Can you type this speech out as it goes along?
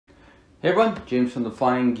Hey everyone, James from the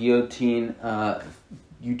Flying Guillotine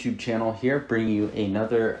YouTube channel here, bringing you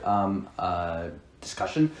another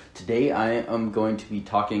discussion. Today I am going to be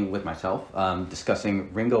talking with myself,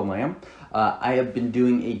 discussing Ringo Lam. I have been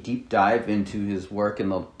doing a deep dive into his work in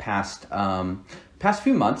the past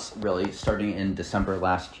few months, really, starting in December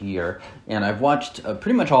last year, and I've watched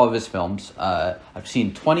pretty much all of his films. I've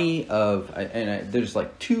seen 20 of, there's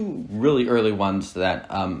like two really early ones that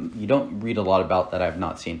you don't read a lot about that I've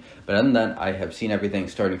not seen. But other than that, I have seen everything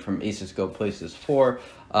starting from Aces Go Places 4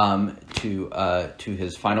 to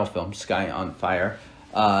his final film, Sky on Fire.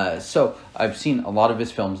 So I've seen a lot of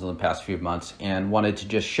his films in the past few months and wanted to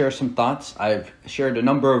just share some thoughts. I've shared a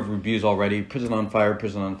number of reviews already: Prison on Fire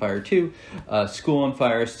 2, School on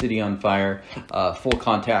Fire, City on Fire, Full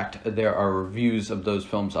Contact. There are reviews of those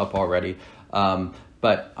films up already.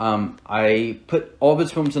 But I put all of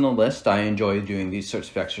his films in a list. I enjoy doing these sorts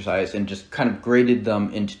of exercise and just kind of graded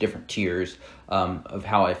them into different tiers of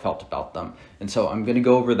how I felt about them. And so I'm going to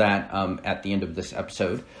go over that at the end of this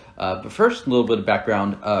episode. But first, a little bit of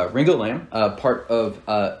background. Ringo Lam, part of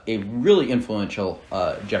a really influential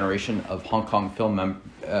generation of Hong Kong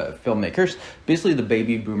filmmakers, basically the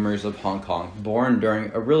baby boomers of Hong Kong, born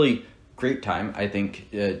during a really great time, I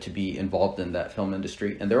think, to be involved in that film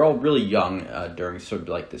industry. And they're all really young during sort of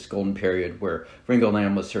like this golden period where Ringo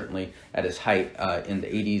Lam was certainly at his height in the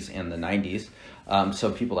 80s and the 90s.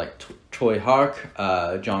 So people like Choi Hark,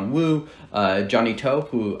 John Woo, Johnny To,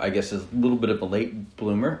 who I guess is a little bit of a late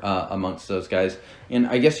bloomer amongst those guys. And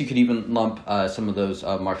I guess you could even lump some of those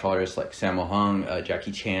martial artists like Sammo Hung,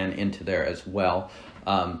 Jackie Chan into there as well.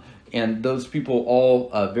 And those people all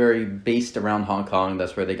very based around Hong Kong.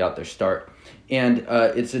 That's where they got their start. And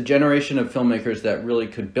it's a generation of filmmakers that really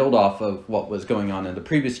could build off of what was going on in the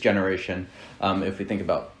previous generation. If we think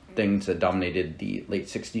about things that dominated the late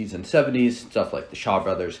 60s and 70s, stuff like the Shaw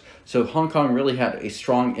Brothers. So Hong Kong really had a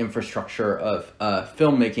strong infrastructure of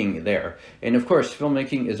filmmaking there. And of course,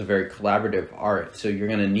 filmmaking is a very collaborative art, so you're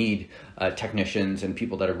going to need technicians and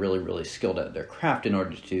people that are really, really skilled at their craft in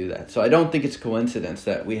order to do that. So I don't think it's a coincidence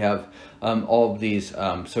that we have all of these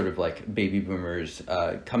sort of like baby boomers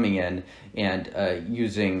coming in and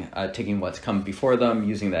taking what's come before them,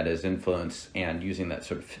 using that as influence, and using that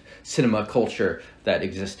sort of cinema culture that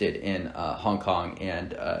existed in Hong Kong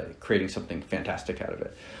and creating something fantastic out of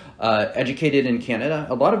it. Educated in Canada,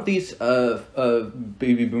 a lot of these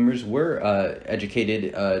baby boomers were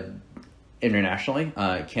educated internationally.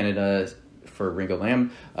 Canada for Ringo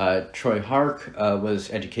Lam. Choi Hark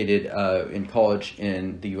was educated in college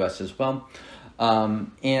in the US as well.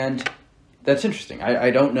 And that's interesting. I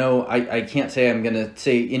don't know. I can't say I'm going to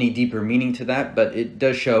say any deeper meaning to that, but it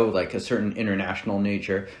does show like a certain international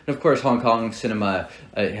nature. And of course, Hong Kong cinema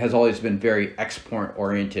has always been very export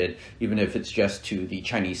oriented, even if it's just to the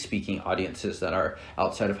Chinese speaking audiences that are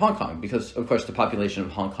outside of Hong Kong, because of course the population of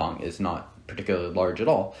Hong Kong is not particularly large at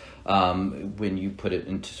all when you put it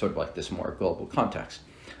into sort of like this more global context.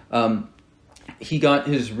 He got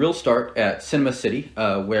his real start at Cinema City,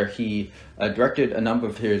 where he directed a number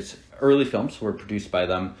of his early films were produced by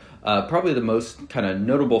them. Probably the most kind of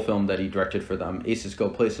notable film that he directed for them, Aces Go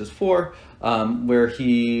Places 4, where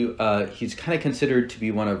he's kind of considered to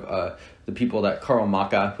be one of the people that Carl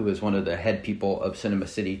Maka, who is one of the head people of Cinema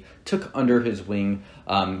City, took under his wing.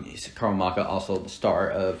 Carl Maka, also the star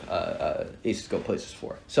of Aces Go Places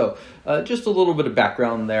 4. So just a little bit of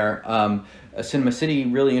background there. Cinema City,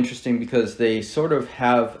 really interesting because they sort of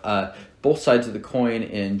have both sides of the coin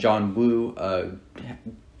in John Woo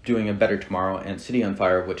doing A Better Tomorrow and City on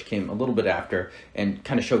Fire, which came a little bit after and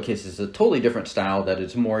kind of showcases a totally different style that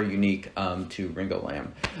is more unique to Ringo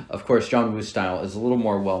Lam. Of course, John Woo's style is a little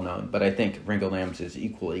more well-known, but I think Ringo Lam's is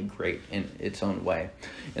equally great in its own way.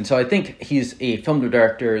 And so I think he's a film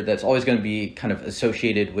director that's always going to be kind of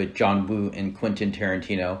associated with John Woo and Quentin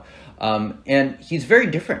Tarantino. And he's very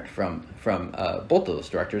different from both of those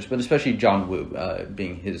directors, but especially John Woo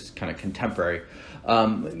being his kind of contemporary.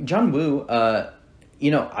 John Woo,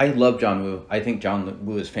 I love John Woo. I think John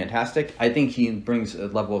Woo is fantastic. I think he brings a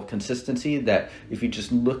level of consistency that if you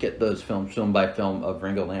just look at those films, film by film, of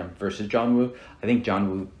Ringo Lam versus John Woo, I think John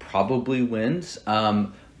Woo probably wins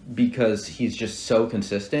because he's just so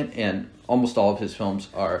consistent, and almost all of his films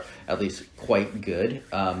are at least quite good.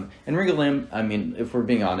 And Ringo Lam, I mean, if we're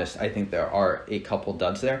being honest, I think there are a couple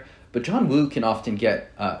duds there. But John Woo can often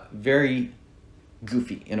get very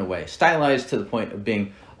goofy in a way, stylized to the point of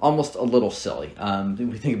being almost a little silly.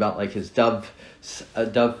 We think about like his dove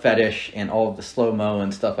fetish and all of the slow-mo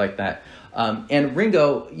and stuff like that. And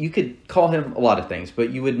Ringo, you could call him a lot of things, but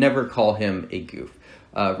you would never call him a goof.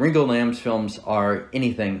 Ringo Lam's films are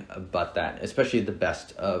anything but that, especially the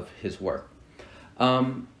best of his work.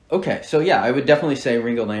 Okay, so yeah, I would definitely say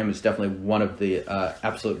Ringo Lam is definitely one of the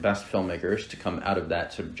absolute best filmmakers to come out of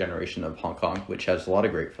that sort of generation of Hong Kong, which has a lot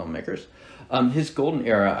of great filmmakers. His golden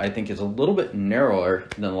era, I think, is a little bit narrower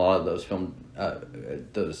than a lot of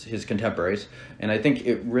those his contemporaries, and I think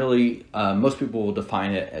it really most people will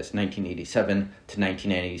define it as 1987 to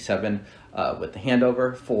 1987 with The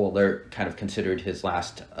Handover. Full Alert kind of considered his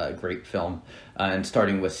last great film, and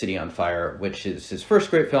starting with City on Fire, which is his first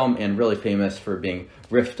great film and really famous for being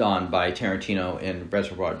riffed on by Tarantino in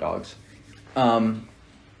Reservoir Dogs.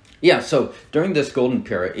 Yeah, so during this golden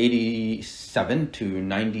period, 87 to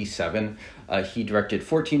 97, he directed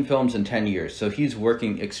 14 films in 10 years. So he's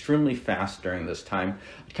working extremely fast during this time.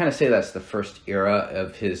 I'd kind of say that's the first era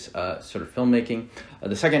of his sort of filmmaking.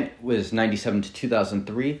 The second was 97 to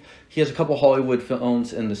 2003. He has a couple Hollywood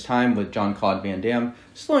films in this time with Jean-Claude Van Damme,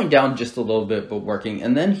 slowing down just a little bit, but working.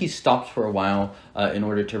 And then he stops for a while in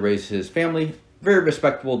order to raise his family. Very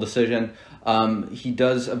respectable decision. He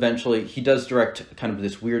does direct kind of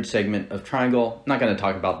this weird segment of Triangle. Not going to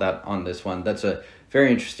talk about that on this one. That's a very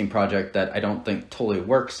interesting project that I don't think totally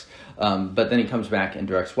works. But then he comes back and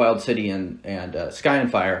directs Wild City and Sky and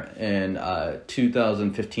Fire in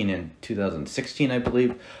 2015 and 2016, I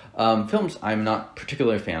believe. Films I'm not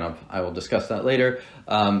particularly a fan of. I will discuss that later.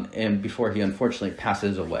 And before he unfortunately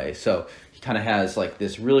passes away. So he kind of has like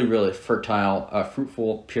this really, really fertile,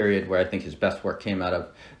 fruitful period where I think his best work came out of.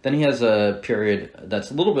 Then he has a period that's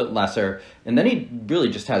a little bit lesser, and then he really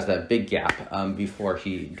just has that big gap before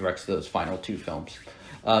he directs those final two films.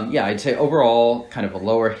 Yeah, I'd say overall kind of a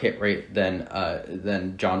lower hit rate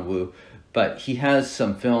than John Woo, but he has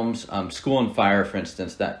some films, School and Fire, for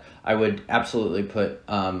instance, that I would absolutely put,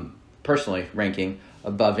 personally ranking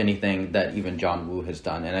above anything that even John Woo has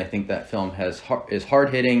done. And I think that film is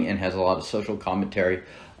hard-hitting and has a lot of social commentary,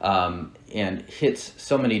 and hits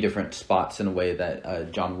so many different spots in a way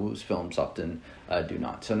that John Woo's films often do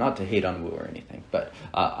not. So not to hate on Woo or anything, but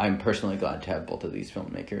I'm personally glad to have both of these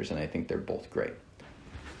filmmakers, and I think they're both great.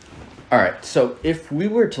 All right, so if we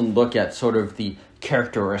were to look at sort of the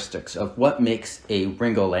characteristics of what makes a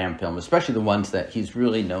Ringo Lam film, especially the ones that he's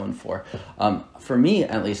really known for me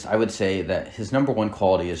at least, I would say that his number one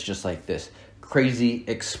quality is just like this crazy,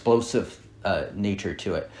 explosive nature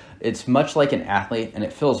to it. It's much like an athlete, and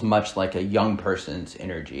it feels much like a young person's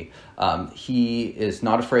energy. He is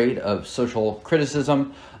not afraid of social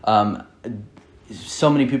criticism. So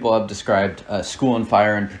many people have described School and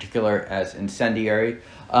Fire in particular as incendiary.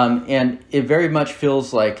 And it very much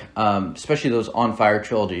feels like, especially those On Fire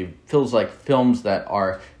trilogy, feels like films that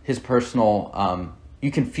are his personal, you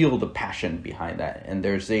can feel the passion behind that. And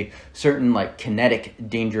there's a certain like kinetic,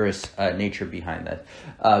 dangerous nature behind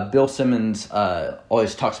that. Bill Simmons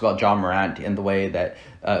always talks about John Morant in the way that,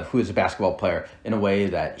 who is a basketball player, in a way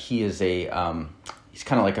that he is he's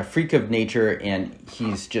kind of like a freak of nature, and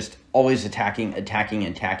he's just always attacking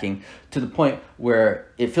to the point where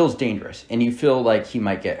it feels dangerous and you feel like he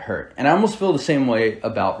might get hurt. And I almost feel the same way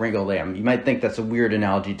about Ringo Lam. You might think that's a weird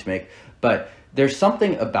analogy to make, but there's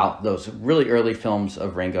something about those really early films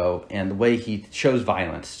of Ringo and the way he shows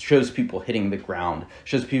violence, shows people hitting the ground,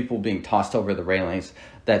 shows people being tossed over the railings,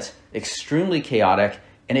 that's extremely chaotic,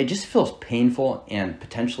 and it just feels painful and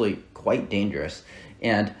potentially quite dangerous.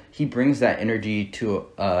 And he brings that energy to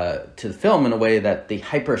the film in a way that the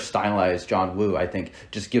hyper-stylized John Woo, I think,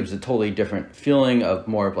 just gives a totally different feeling of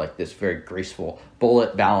more of like this very graceful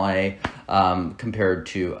bullet ballet compared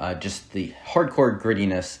to just the hardcore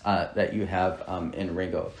grittiness that you have in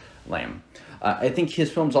Ringo Lam. I think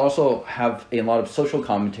his films also have a lot of social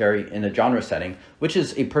commentary in a genre setting, which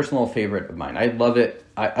is a personal favorite of mine. I love it.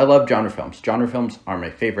 I love genre films. Genre films are my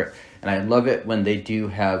favorite, and I love it when they do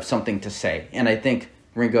have something to say. And I think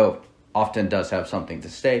Ringo often does have something to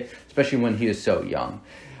say, especially when he is so young.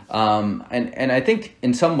 And I think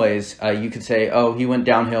in some ways you could say, oh, he went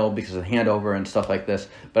downhill because of The Handover and stuff like this.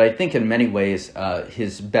 But I think in many ways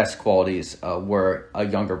his best qualities were a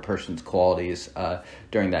younger person's qualities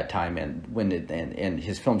during that time, and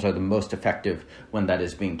his films are the most effective when that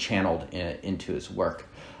is being channeled into his work.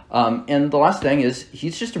 And the last thing is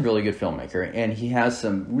he's just a really good filmmaker, and he has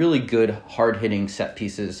some really good hard-hitting set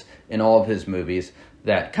pieces in all of his movies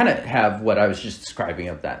that kind of have what I was just describing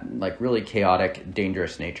of that, like really chaotic,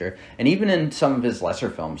 dangerous nature. And even in some of his lesser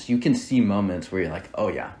films, you can see moments where you're like, oh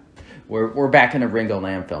yeah, we're back in a Ringo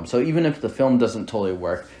Lam film. So even if the film doesn't totally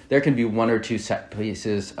work, there can be one or two set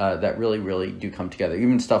pieces that really, really do come together.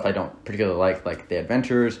 Even stuff I don't particularly like The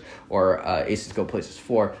Adventurers or Aces Go Places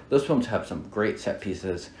 4. Those films have some great set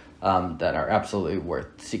pieces that are absolutely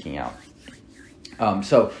worth seeking out.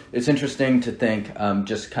 So it's interesting to think,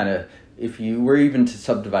 just kind of, if you were even to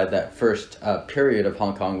subdivide that first period of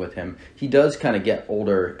Hong Kong with him, he does kind of get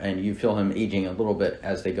older, and you feel him aging a little bit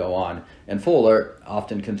as they go on. And Full Alert,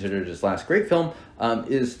 often considered his last great film,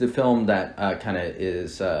 is the film that kind of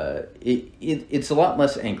is, it's a lot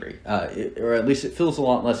less angry, or at least it feels a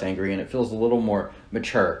lot less angry, and it feels a little more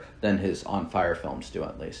mature than his On Fire films do,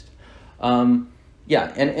 at least.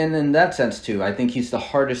 Yeah, and in that sense, too, I think he's the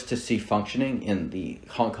hardest to see functioning in the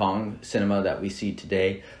Hong Kong cinema that we see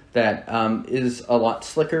today, that is a lot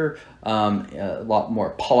slicker, a lot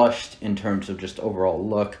more polished in terms of just overall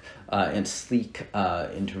look, and sleek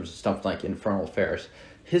in terms of stuff like Infernal Affairs.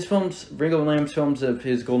 His films, Ringo Lam's films of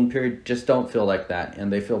his golden period, just don't feel like that,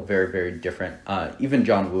 and they feel very, very different. Even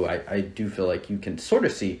John Woo, I do feel like you can sort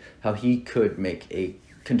of see how he could make a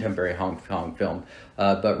contemporary Hong Kong film,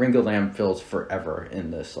 but Ringo Lam feels forever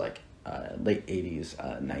in this like late 80s,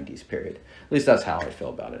 90s period. At least that's how I feel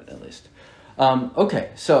about it, at least.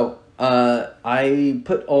 Okay, so I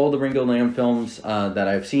put all the Ringo Lam films that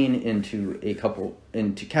I've seen into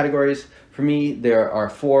categories. For me, there are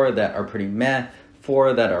 4 that are pretty meh,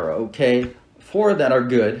 4 that are okay, 4 that are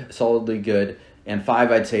good, solidly good, and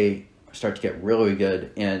 5 I'd say start to get really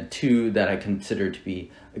good, and 2 that I consider to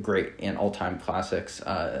be great and all-time classics.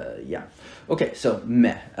 Yeah. Okay, so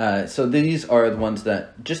meh. So these are the ones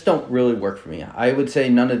that just don't really work for me. I would say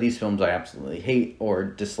none of these films I absolutely hate or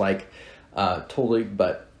dislike totally,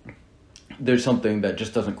 but there's something that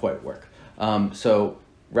just doesn't quite work. So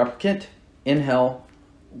Replicant, In Hell,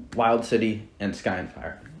 Wild City, and Sky and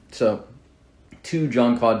Fire. So 2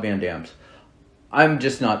 Jean-Claude Van Dammes. I'm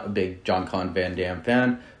just not a big Jean-Claude Van Damme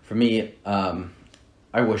fan. For me,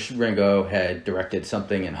 I wish Ringo had directed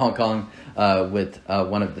something in Hong Kong with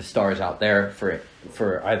one of the stars out there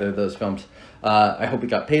for either of those films. I hope he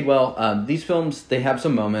got paid well. These films, they have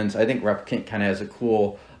some moments. I think Replicant kind of has a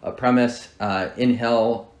cool premise. In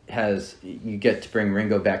Hell you get to bring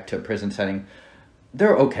Ringo back to a prison setting.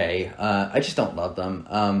 They're okay. I just don't love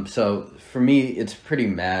them. So for me, it's pretty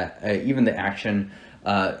meh. Even the action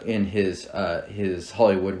in his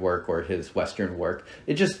Hollywood work or his Western work,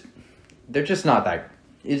 they're just not that.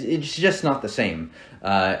 It's just not the same.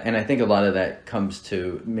 And I think a lot of that comes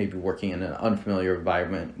to maybe working in an unfamiliar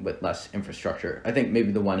environment with less infrastructure. I think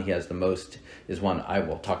maybe the one he has the most is one I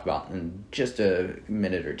will talk about in just a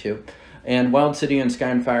minute or two. And Wild City and Sky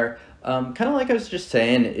and Fire, kind of like I was just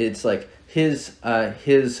saying, it's like his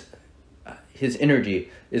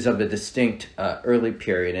energy is of a distinct early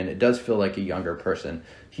period, and it does feel like a younger person.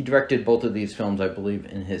 He directed both of these films, I believe,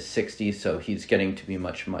 in his 60s, so he's getting to be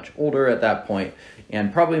much, much older at that point,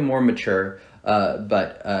 and probably more mature,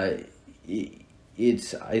 but I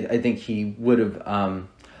think he would have,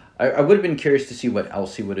 I would have been curious to see what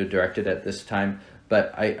else he would have directed at this time,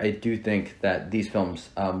 but I do think that these films,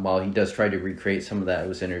 while he does try to recreate some of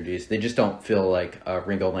those energies, they just don't feel like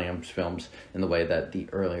Ringo Lam's films in the way that the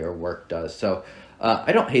earlier work does. So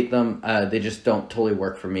I don't hate them. They just don't totally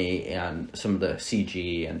work for me, and some of the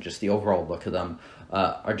CG and just the overall look of them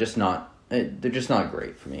are just not, they're just not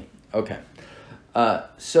great for me. Okay.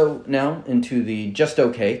 So now into the just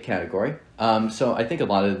okay category. So I think a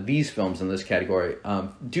lot of these films in this category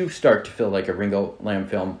do start to feel like a Ringo Lam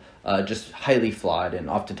film, just highly flawed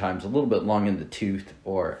and oftentimes a little bit long in the tooth,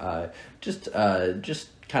 or just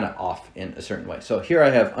kind of off in a certain way. So here I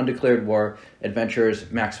have Undeclared War, Adventures,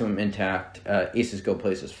 Maximum Impact, Aces Go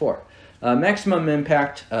Places 4. Maximum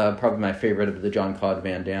Impact, probably my favorite of the Jean-Claude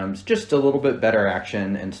Van Dammes, just a little bit better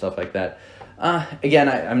action and stuff like that. Again,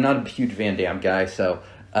 I'm not a huge Van Damme guy, so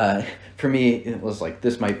for me, it was like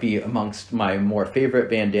this might be amongst my more favorite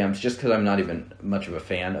Van Dammes, just because I'm not even much of a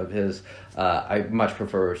fan of his. I much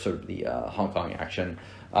prefer sort of the Hong Kong action.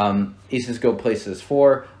 Aces Go Places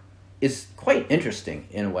 4 is quite interesting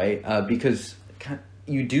in a way, because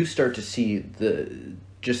you do start to see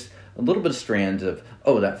just a little bit of strands of,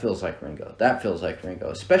 oh, that feels like Ringo, that feels like Ringo,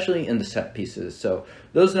 especially in the set pieces. So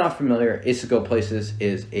those not familiar, Aces Go Places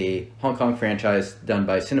is a Hong Kong franchise done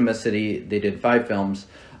by Cinema City. They did 5 films,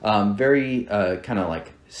 very kind of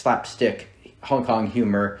like slapstick Hong Kong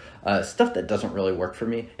humor, stuff that doesn't really work for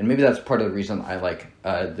me. And maybe that's part of the reason I like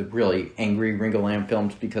the really angry Ringo Lam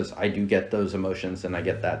films, because I do get those emotions and I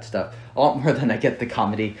get that stuff a lot more than I get the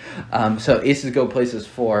comedy. So Aces Go Places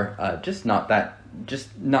 4, just not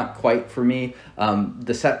quite for me.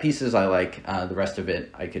 The set pieces I like, the rest of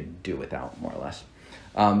it I could do without, more or less.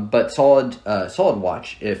 But solid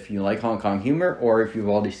watch if you like Hong Kong humor, or if you've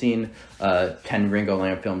already seen 10 Ringo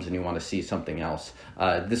Lam films and you want to see something else.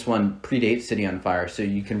 This one predates City on Fire, so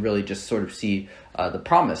you can really just sort of see the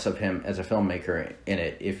promise of him as a filmmaker in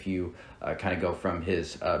it if you kind of go from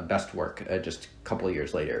his best work just a couple of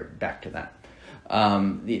years later back to that.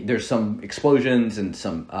 There's some explosions and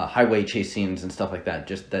some highway chase scenes and stuff like that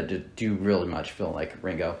just do really much feel like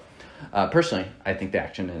Ringo. Personally, I think the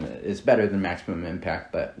action in it is better than Maximum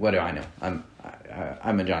Impact, but what do I know?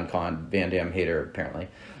 I'm a John Claude Van Damme hater, apparently.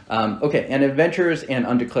 Okay, and Adventures and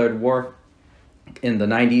Undeclared War in the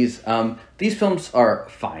 90s. These films are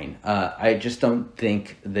fine. I just don't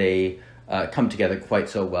think they come together quite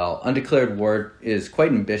so well. Undeclared War is quite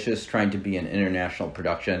ambitious, trying to be an international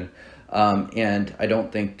production, and I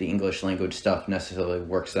don't think the English language stuff necessarily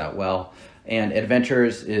works that well. And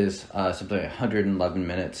Adventures is something like 111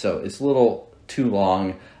 minutes, so it's a little too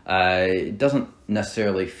long. It doesn't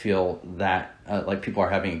necessarily feel that like people are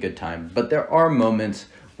having a good time, but there are moments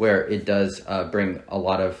where it does bring a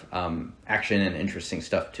lot of action and interesting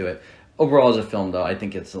stuff to it. Overall, as a film, though, I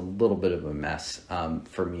think it's a little bit of a mess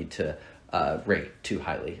for me to rate too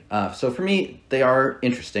highly. So for me, they are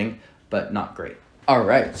interesting, but not great. All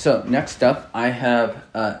right, so next up, I have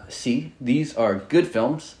C. These are good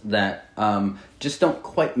films that just don't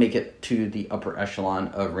quite make it to the upper echelon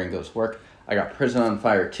of Ringo's work. I got Prison on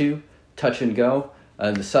Fire 2, Touch and Go,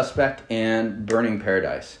 The Suspect, and Burning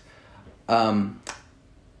Paradise.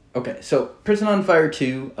 Okay, so Prison on Fire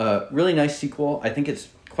 2, really nice sequel. I think it's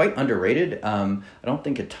quite underrated. I don't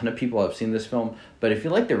think a ton of people have seen this film, but if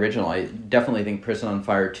you like the original, I definitely think Prison on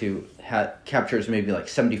Fire 2 captures maybe like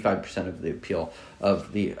 75% of the appeal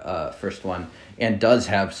of the first one, and does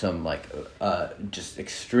have some like just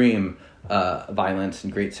extreme violence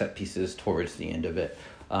and great set pieces towards the end of it.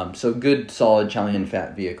 So good, solid Chow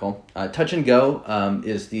Yun-fat vehicle. Touch and Go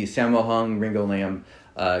is the Sammo Hung, Ringo Lam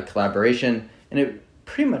collaboration, and it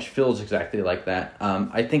pretty much feels exactly like that.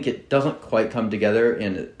 I think it doesn't quite come together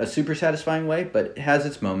in a super satisfying way, but it has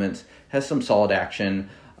its moments, has some solid action.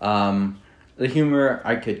 The humor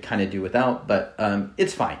I could kind of do without, but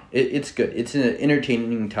it's fine. It's good. It's an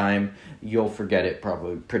entertaining time. You'll forget it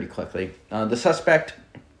probably pretty quickly. The Suspect,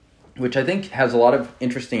 which I think has a lot of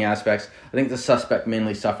interesting aspects. I think The Suspect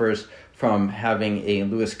mainly suffers from having a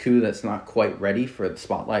Louis Koo that's not quite ready for the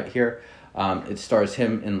spotlight here. It stars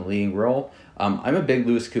him in the leading role. I'm a big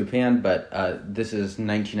Louis Koo fan, but this is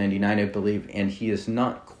 1999, I believe, and he is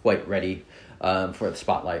not quite ready for the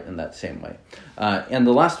spotlight in that same way. And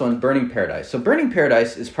the last one, Burning Paradise. So Burning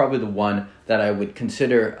Paradise is probably the one that I would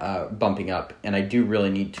consider bumping up, and I do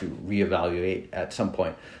really need to reevaluate at some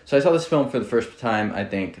point. So I saw this film for the first time, I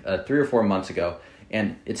think, 3 or 4 months ago,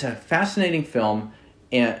 and it's a fascinating film,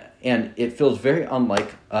 and it feels very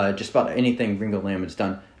unlike just about anything Ringo Lam has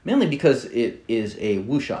done, mainly because it is a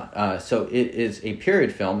wuxia. So it is a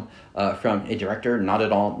period film from a director not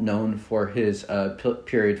at all known for his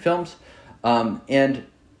period films. And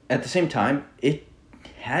at the same time, it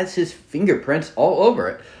has his fingerprints all over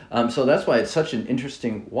it. So that's why it's such an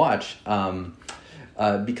interesting watch,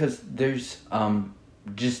 because there's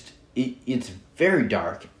it's very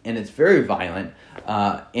dark and it's very violent,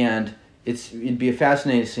 and it'd be a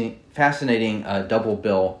fascinating double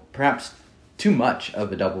bill, perhaps too much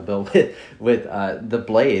of a double bill with The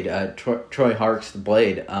Blade, Troy Hark's The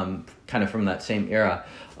Blade, kind of from that same era.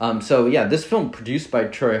 So yeah, this film produced by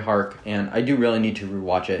Troy Hark, and I do really need to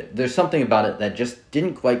rewatch it. There's something about it that just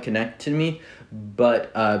didn't quite connect to me,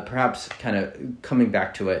 but perhaps kind of coming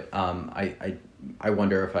back to it, I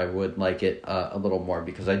wonder if I would like it a little more,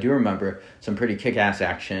 because I do remember some pretty kick-ass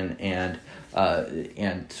action and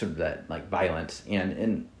sort of that like violence.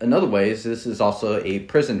 And in other ways, this is also a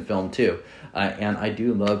prison film too. And I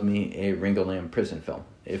do love me a Ringo Lam prison film,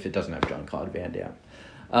 if it doesn't have John Claude Van Damme.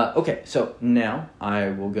 Okay, so now I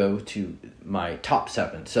will go to my top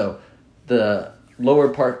 7. So the lower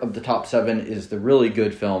part of the top 7 is the really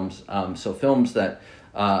good films. So films that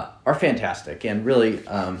are fantastic, and really,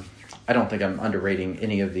 I don't think I'm underrating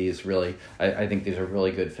any of these, really. I think these are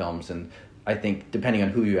really good films, and I think depending on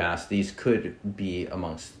who you ask, these could be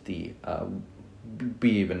amongst the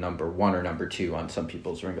be even number 1 or number 2 on some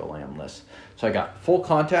people's Ringo Lam list. So I got Full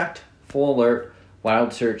Contact, Full Alert,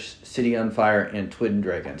 Wild Search, City on Fire, and Twin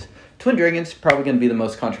Dragons. Twin Dragons probably going to be the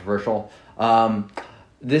most controversial.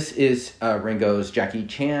 This is Ringo's Jackie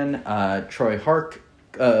Chan, Troy Hark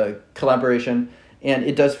collaboration, and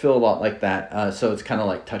it does feel a lot like that. So it's kind of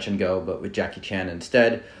like Touch and Go, but with Jackie Chan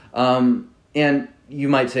instead. And you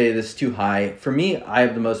might say this is too high. For me, I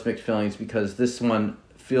have the most mixed feelings because this one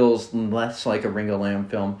feels less like a Ringo Lam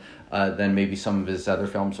film than maybe some of his other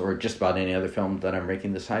films, or just about any other film that I'm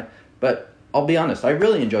ranking this high. But I'll be honest, I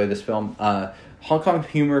really enjoy this film. Hong Kong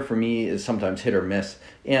humor for me is sometimes hit or miss,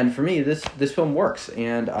 and for me this film works,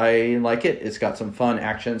 and I like it. It's got some fun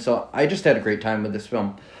action, so I just had a great time with this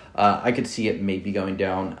film. I could see it maybe going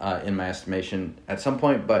down in my estimation at some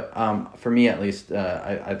point, but for me at least,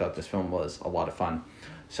 I thought this film was a lot of fun.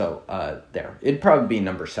 So there, it'd probably be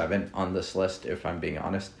number 7 on this list if I'm being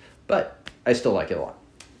honest, but I still like it a lot.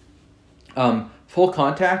 Full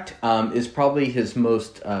Contact is probably his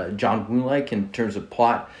most John Woo-like in terms of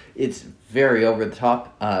plot. It's very over the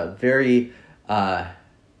top, very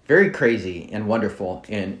crazy and wonderful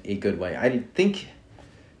in a good way. I think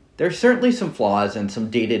there's certainly some flaws and some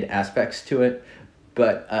dated aspects to it,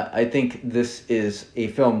 but I think this is a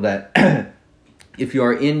film that if you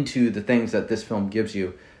are into the things that this film gives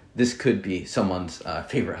you, this could be someone's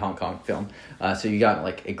favorite Hong Kong film. So you got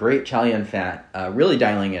like a great Chow Yun-fat really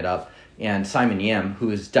dialing it up, and Simon Yam,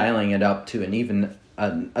 who is dialing it up to an even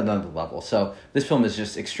another level. So this film is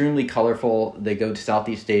just extremely colorful. They go to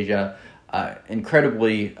Southeast Asia.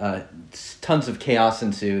 Incredibly, tons of chaos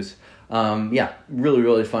ensues.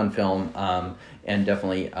 Really fun film, and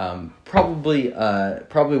definitely probably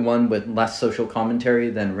one with less social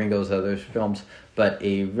commentary than Ringo's other films, but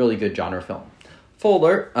a really good genre film. Full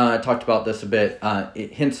Alert, talked about this a bit.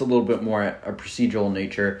 It hints a little bit more at a procedural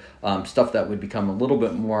nature, stuff that would become a little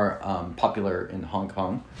bit more popular in Hong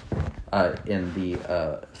Kong in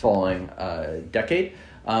the following decade.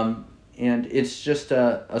 And it's just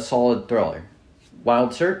a solid thriller.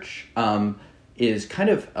 Wild Search is kind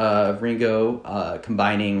of Ringo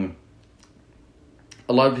combining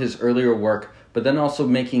a lot of his earlier work, but then also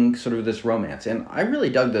making sort of this romance. And I really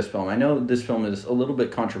dug this film. I know this film is a little bit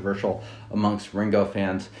controversial amongst Ringo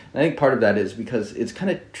fans. And I think part of that is because it's kind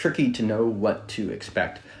of tricky to know what to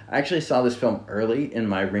expect. I actually saw this film early in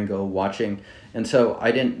my Ringo watching, and so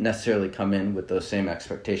I didn't necessarily come in with those same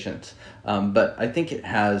expectations. But I think it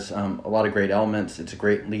has a lot of great elements. It's a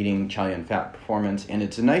great leading Chow Yun-fat performance, and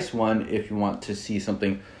it's a nice one if you want to see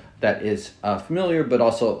something that is familiar but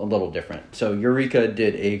also a little different. So Eureka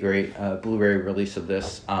did a great Blu-ray release of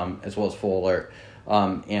this, as well as Full Alert.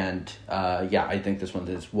 I think this one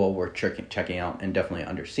is well worth checking out and definitely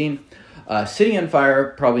underseen. City on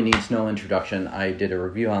Fire probably needs no introduction. I did a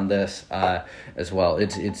review on this as well.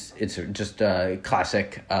 It's just a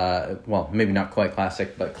classic, well, maybe not quite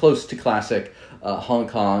classic, but close to classic Hong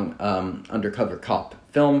Kong undercover cop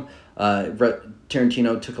film.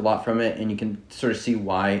 Tarantino took a lot from it, and you can sort of see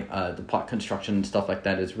why the plot construction and stuff like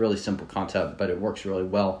that is really simple concept, but it works really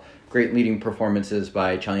well. Great leading performances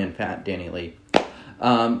by Chow Yun-fat, Danny Lee.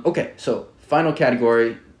 Okay, so final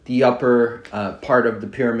category, the upper part of the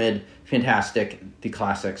pyramid, fantastic, the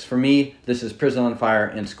classics. For me, this is Prison on Fire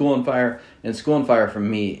and School on Fire, and School on Fire for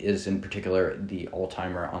me is in particular the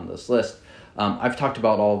all-timer on this list. I've talked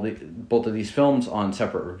about both of these films on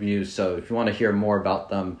separate reviews, so if you want to hear more about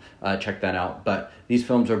them, check that out. But these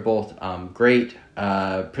films are both great.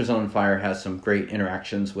 Prison on Fire has some great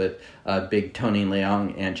interactions with Big Tony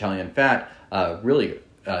Leung and Chow Yun-fat, really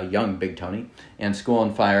young Big Tony. And School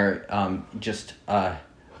on Fire,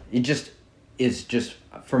 it just is just,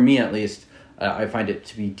 for me at least, I find it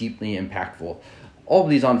to be deeply impactful. All of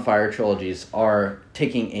these On Fire trilogies are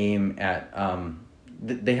taking aim at...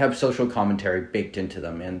 they have social commentary baked into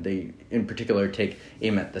them, and they, in particular, take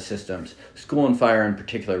aim at the systems. School on Fire, in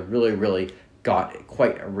particular, really got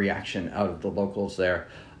quite a reaction out of the locals there.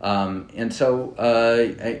 And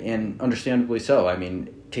understandably so. I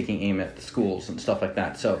mean, taking aim at the schools and stuff like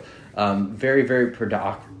that. So very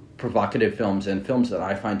provocative films, and films that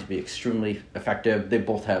I find to be extremely effective. They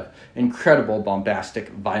both have incredible, bombastic,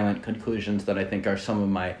 violent conclusions that I think are some of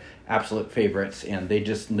my absolute favorites, and they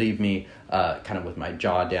just leave me kind of with my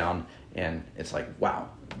jaw down, and it's like, wow,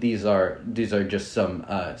 these are just some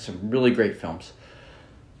really great films.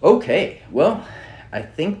 Okay, well, I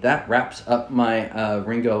think that wraps up my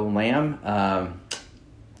Ringo Lam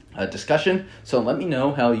discussion. So let me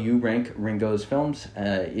know how you rank Ringo's films,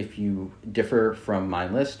 if you differ from my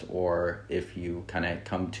list, or if you kind of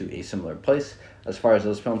come to a similar place as far as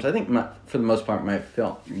those films. I think for the most part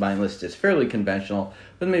my list is fairly conventional,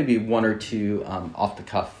 with maybe one or two off the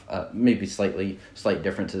cuff, maybe slight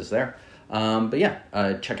differences there. But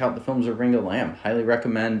yeah, check out the films of Ringo Lam. Highly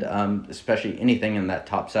recommend, especially anything in that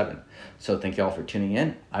top 7. So thank you all for tuning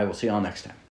in. I will see you all next time.